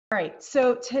All right,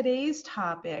 so today's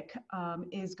topic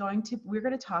we're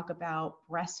going to talk about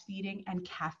breastfeeding and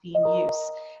caffeine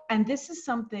use. And this is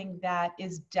something that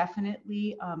is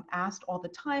definitely asked all the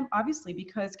time, obviously,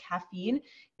 because caffeine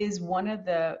is one of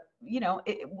the,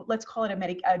 let's call it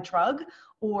a drug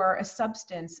or a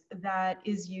substance that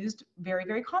is used very,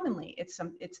 very commonly. It's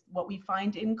what we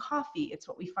find in coffee. It's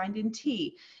what we find in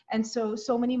tea. And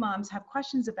so many moms have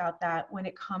questions about that when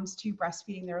it comes to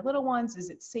breastfeeding their little ones. Is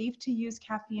it safe to use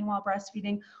caffeine while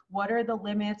breastfeeding? What are the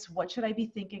limits? What should I be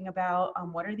thinking about?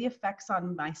 What are the effects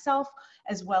on myself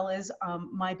as well as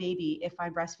my baby if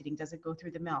I'm breastfeeding? Does it go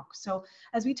through the milk? So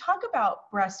as we talk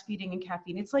about breastfeeding and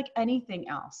caffeine, it's like anything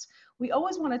else. We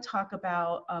always want to talk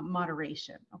about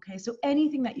moderation, okay? So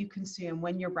anything that you consume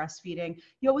when you're breastfeeding,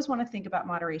 you always want to think about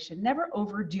moderation, never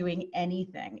overdoing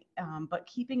anything, but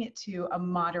keeping it to a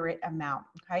moderate amount,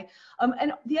 okay?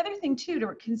 And the other thing too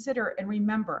to consider and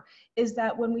remember is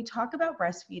that when we talk about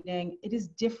breastfeeding, it is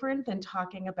different than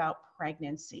talking about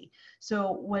pregnancy.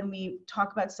 So when we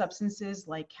talk about substances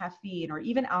like caffeine or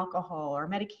even alcohol or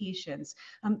medications,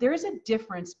 there is a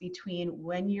difference between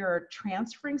when you're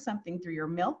transferring something through your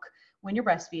milk when you're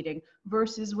breastfeeding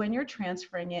versus when you're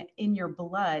transferring it in your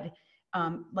blood,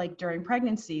 like during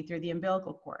pregnancy through the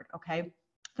umbilical cord, okay?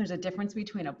 There's a difference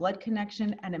between a blood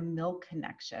connection and a milk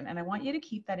connection. And I want you to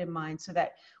keep that in mind so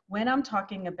that when I'm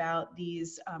talking about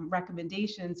these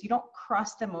recommendations, you don't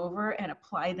cross them over and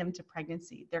apply them to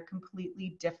pregnancy. They're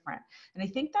completely different. And I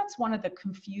think that's one of the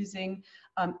confusing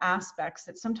aspects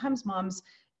that sometimes moms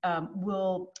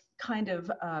will kind of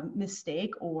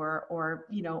mistake or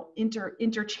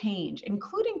interchange,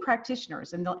 including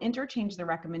practitioners, and they'll interchange the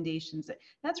recommendations.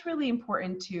 That's really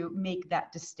important to make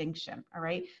that distinction. All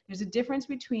right, there's a difference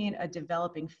between a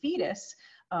developing fetus,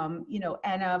 and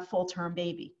a full-term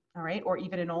baby. All right, or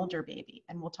even an older baby,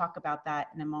 and we'll talk about that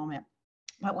in a moment.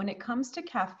 But when it comes to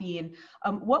caffeine,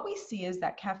 what we see is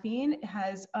that caffeine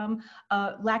has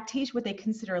lactation, what they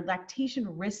consider a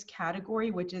lactation risk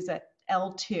category, which is a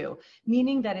L2,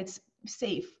 meaning that it's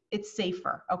safe, it's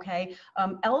safer, okay?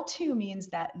 L2 means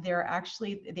that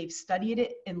they've studied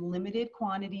it in limited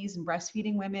quantities in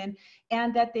breastfeeding women,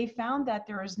 and that they found that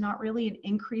there is not really an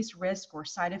increased risk or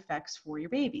side effects for your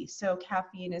baby. So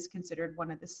caffeine is considered one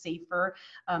of the safer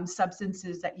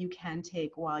substances that you can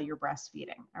take while you're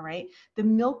breastfeeding, all right? The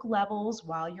milk levels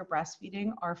while you're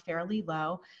breastfeeding are fairly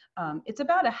low. It's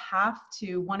about 0.5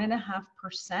 to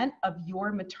 1.5% of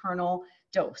your maternal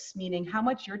dose, meaning how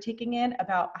much you're taking in,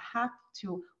 about 0.5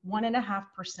 to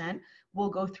 1.5% will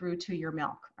go through to your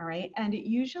milk, all right? And it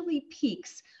usually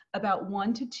peaks about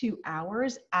 1 to 2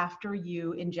 hours after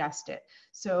you ingest it.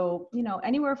 So,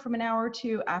 anywhere from an hour or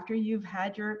two after you've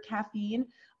had your caffeine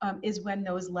is when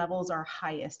those levels are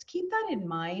highest. Keep that in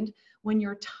mind when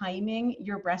you're timing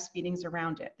your breastfeedings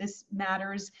around it. This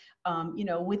matters,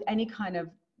 with any kind of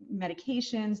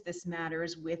medications, this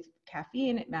matters with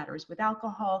caffeine, it matters with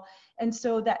alcohol. And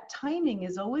so that timing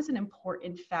is always an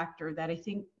important factor that I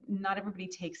think not everybody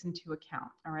takes into account,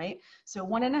 all right? So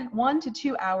 1 to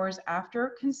 2 hours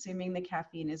after consuming the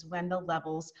caffeine is when the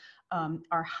levels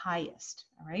are highest,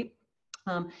 all right?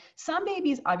 Some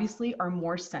babies obviously are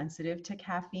more sensitive to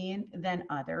caffeine than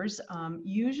others.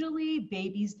 Usually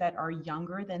babies that are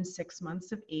younger than 6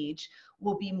 months of age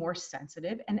will be more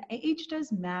sensitive, and age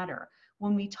does matter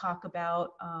when we talk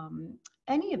about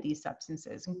any of these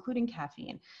substances, including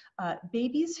caffeine.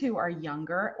 Babies who are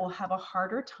younger will have a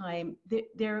harder time, they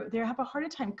have a harder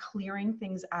time clearing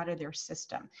things out of their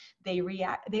system. They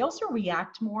also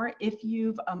react more if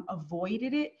you've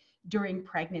avoided it during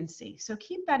pregnancy. So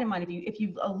keep that in mind. If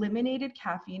you've eliminated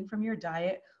caffeine from your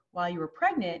diet while you were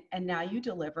pregnant and now you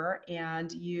deliver and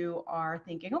you are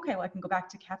thinking, okay, well, I can go back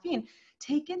to caffeine,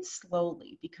 take it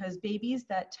slowly, because babies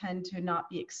that tend to not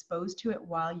be exposed to it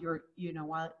while you're,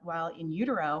 while in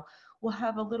utero will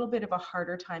have a little bit of a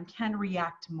harder time, can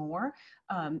react more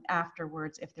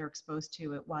afterwards if they're exposed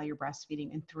to it while you're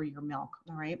breastfeeding and through your milk,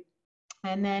 all right?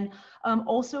 And then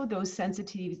also those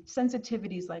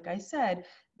sensitivities, like I said,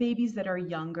 babies that are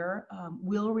younger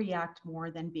will react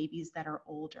more than babies that are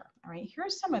older. All right,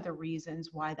 here's some of the reasons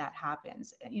why that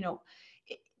happens.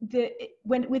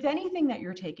 With anything that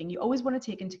you're taking, you always want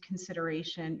to take into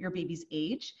consideration your baby's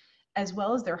age as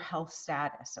well as their health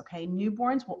status. Okay,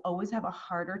 newborns will always have a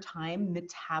harder time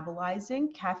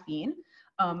metabolizing caffeine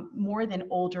more than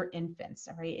older infants.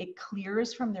 All right, it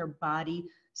clears from their body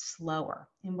slower.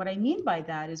 And what I mean by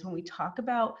that is when we talk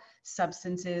about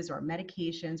substances or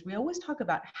medications, we always talk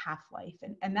about half-life.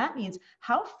 And that means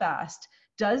how fast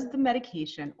does the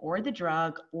medication or the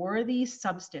drug or the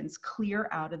substance clear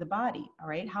out of the body, all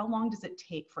right? How long does it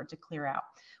take for it to clear out?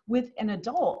 With an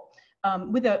adult,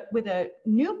 With a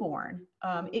newborn,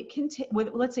 it can take,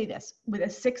 let's say this, with a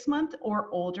 6-month or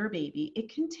older baby,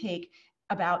 it can take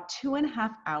about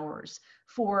 2.5 hours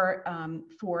for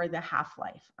the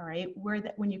half-life. All right,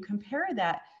 when you compare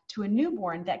that to a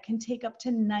newborn, that can take up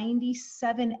to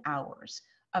 97 hours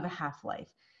of a half-life.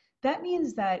 That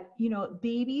means that,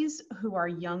 babies who are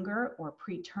younger or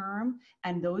preterm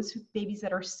and those babies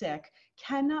that are sick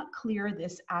cannot clear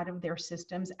this out of their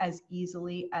systems as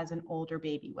easily as an older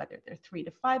baby, whether they're 3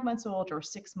 to 5 months old or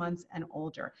 6 months and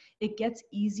older. It gets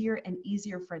easier and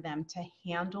easier for them to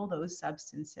handle those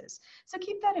substances. So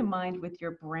keep that in mind with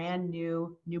your brand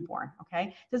new newborn,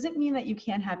 okay? Doesn't mean that you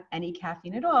can't have any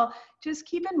caffeine at all. Just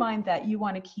keep in mind that you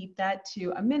want to keep that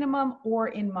to a minimum or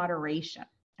in moderation.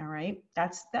 All right,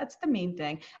 that's the main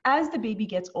thing. As the baby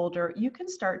gets older, you can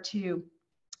start to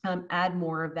add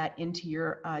more of that into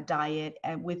your diet,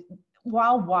 and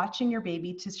while watching your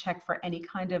baby to check for any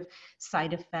kind of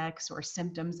side effects or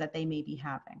symptoms that they may be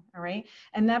having. All right,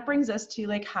 and that brings us to,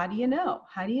 like, how do you know?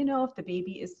 How do you know if the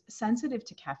baby is sensitive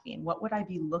to caffeine? What would I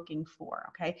be looking for?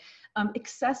 Okay,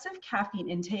 excessive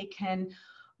caffeine intake can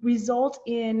result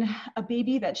in a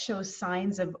baby that shows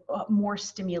signs of more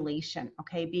stimulation.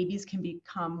 Okay, babies can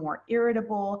become more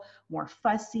irritable, more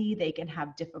fussy, they can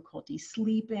have difficulty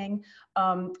sleeping.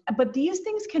 But these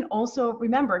things can also,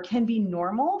 remember, can be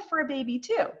normal for a baby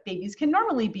too. Babies can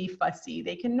normally be fussy,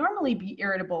 they can normally be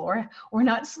irritable or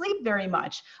not sleep very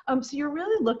much. So you're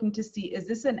really looking to see, is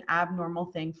this an abnormal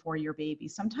thing for your baby?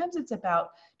 Sometimes it's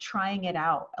about trying it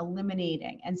out,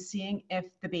 eliminating, and seeing if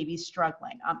the baby's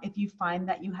struggling. If you find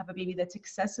that you have a baby that's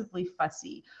excessively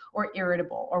fussy or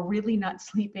irritable or really not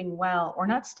sleeping well or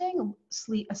not staying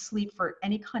asleep for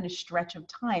any kind of stretch of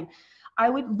time, I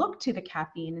would look to the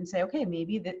caffeine and say, okay,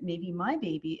 maybe my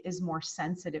baby is more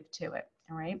sensitive to it.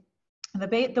 All right.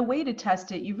 The way to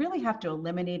test it, you really have to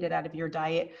eliminate it out of your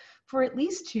diet for at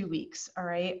least 2 weeks, all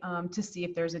right, to see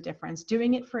if there's a difference.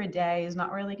 Doing it for a day is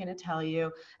not really going to tell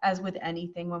you, as with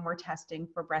anything when we're testing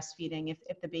for breastfeeding.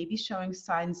 If the baby's showing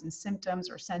signs and symptoms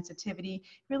or sensitivity,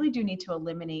 you really do need to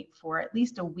eliminate for at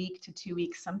least a week to 2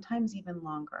 weeks, sometimes even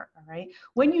longer, all right?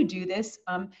 When you do this,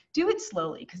 do it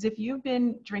slowly, because if you've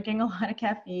been drinking a lot of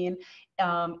caffeine,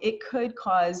 it could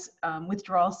cause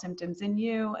withdrawal symptoms in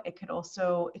you. It could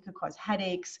cause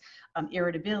headaches,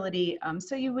 irritability.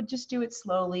 So you would just do it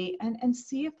slowly and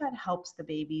see if that helps the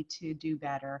baby to do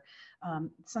better.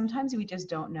 Sometimes we just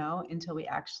don't know until we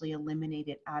actually eliminate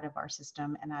it out of our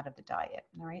system and out of the diet.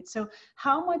 All right. So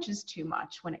how much is too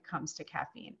much when it comes to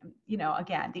caffeine?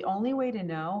 Again, the only way to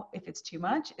know if it's too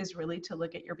much is really to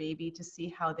look at your baby to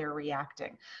see how they're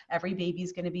reacting. Every baby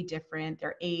is going to be different.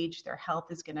 Their age, their health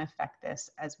is going to affect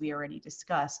this, as we already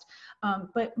discussed.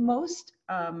 But most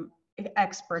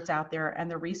experts out there, and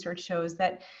the research shows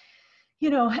that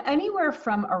anywhere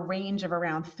from a range of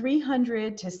around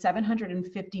 300 to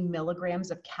 750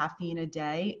 milligrams of caffeine a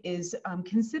day is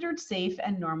considered safe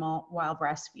and normal while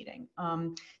breastfeeding.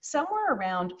 Somewhere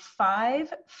around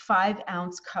 5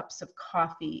 5-ounce cups of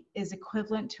coffee is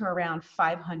equivalent to around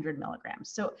 500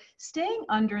 milligrams. So staying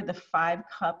under the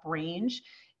 5-cup range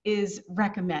is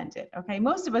recommended. Okay,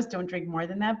 most of us don't drink more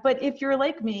than that, but if you're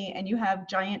like me and you have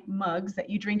giant mugs that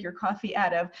you drink your coffee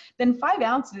out of, then 5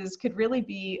 ounces could really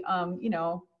be,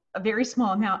 a very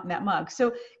small amount in that mug.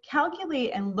 So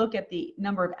calculate and look at the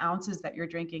number of ounces that you're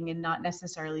drinking and not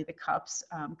necessarily the cups.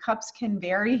 Cups can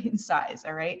vary in size.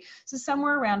 All right, so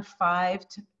somewhere around 5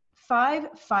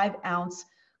 5-ounce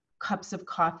cups of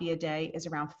coffee a day is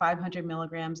around 500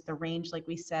 milligrams. The range, like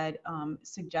we said,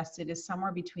 suggested is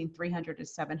somewhere between 300 to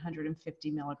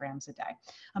 750 milligrams a day.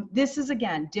 This is,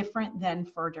 again, different than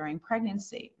for during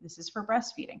pregnancy. This is for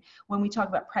breastfeeding. When we talk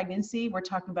about pregnancy, we're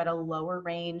talking about a lower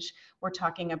range. We're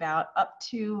talking about up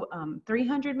to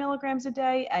 300 milligrams a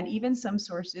day, and even some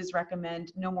sources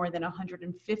recommend no more than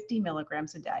 150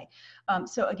 milligrams a day.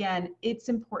 So again, it's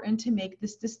important to make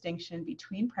this distinction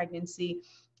between pregnancy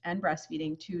and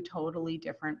breastfeeding, two totally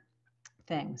different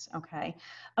things. Okay.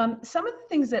 Some of the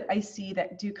things that I see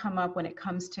that do come up when it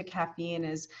comes to caffeine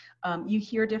is you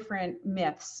hear different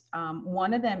myths.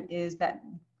 One of them is that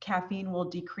caffeine will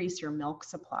decrease your milk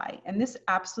supply. And this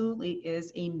absolutely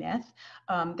is a myth.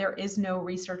 There is no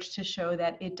research to show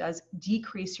that it does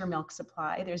decrease your milk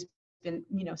supply. There's been,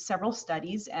 several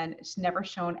studies, and it's never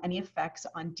shown any effects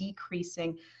on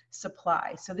decreasing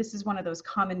supply. So this is one of those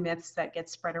common myths that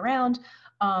gets spread around.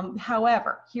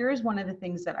 However, here's one of the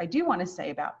things that I do want to say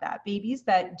about that. Babies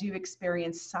that do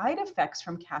experience side effects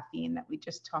from caffeine that we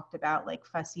just talked about, like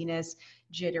fussiness,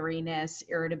 jitteriness,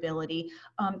 irritability,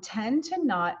 tend to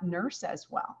not nurse as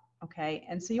well. Okay.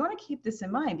 And so you want to keep this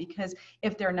in mind, because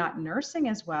if they're not nursing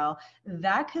as well,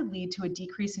 that could lead to a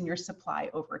decrease in your supply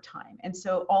over time. And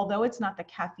so although it's not the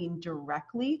caffeine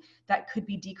directly that could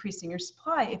be decreasing your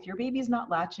supply, if your baby's not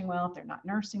latching well, if they're not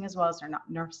nursing as well, as they're not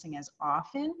nursing as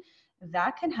often,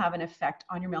 that can have an effect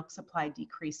on your milk supply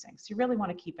decreasing. So you really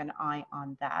want to keep an eye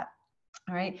on that.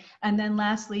 All right. And then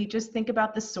lastly, just think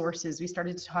about the sources. We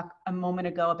started to talk a moment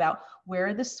ago about where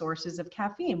are the sources of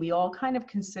caffeine. We all kind of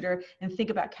consider and think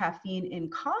about caffeine in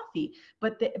coffee,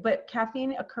 but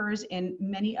caffeine occurs in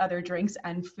many other drinks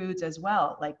and foods as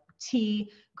well, like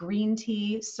tea, green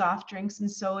tea, soft drinks and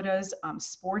sodas,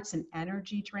 sports and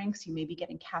energy drinks. You may be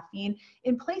getting caffeine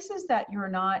in places that you're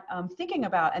not thinking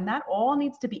about, and that all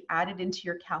needs to be added into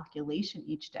your calculation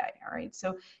each day. All right.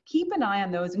 So keep an eye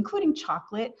on those, including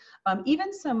chocolate.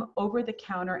 Even some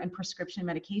over-the-counter and prescription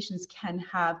medications can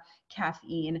have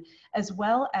caffeine, as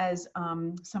well as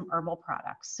some herbal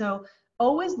products. So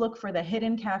always look for the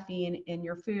hidden caffeine in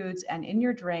your foods and in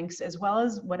your drinks, as well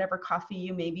as whatever coffee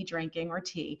you may be drinking or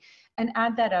tea, and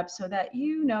add that up so that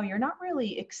you know you're not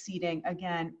really exceeding.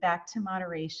 Again, back to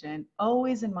moderation,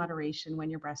 always in moderation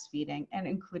when you're breastfeeding, and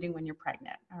including when you're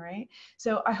pregnant. All right.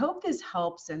 So I hope this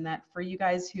helps, and that for you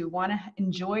guys who want to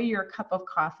enjoy your cup of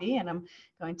coffee, and I'm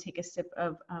going to take a sip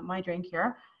of my drink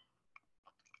here.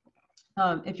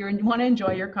 If you want to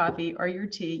enjoy your coffee or your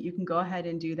tea, you can go ahead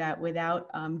and do that without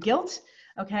guilt,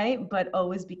 okay? But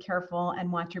always be careful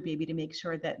and watch your baby to make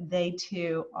sure that they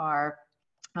too are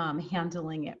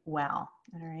handling it well,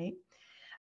 all right?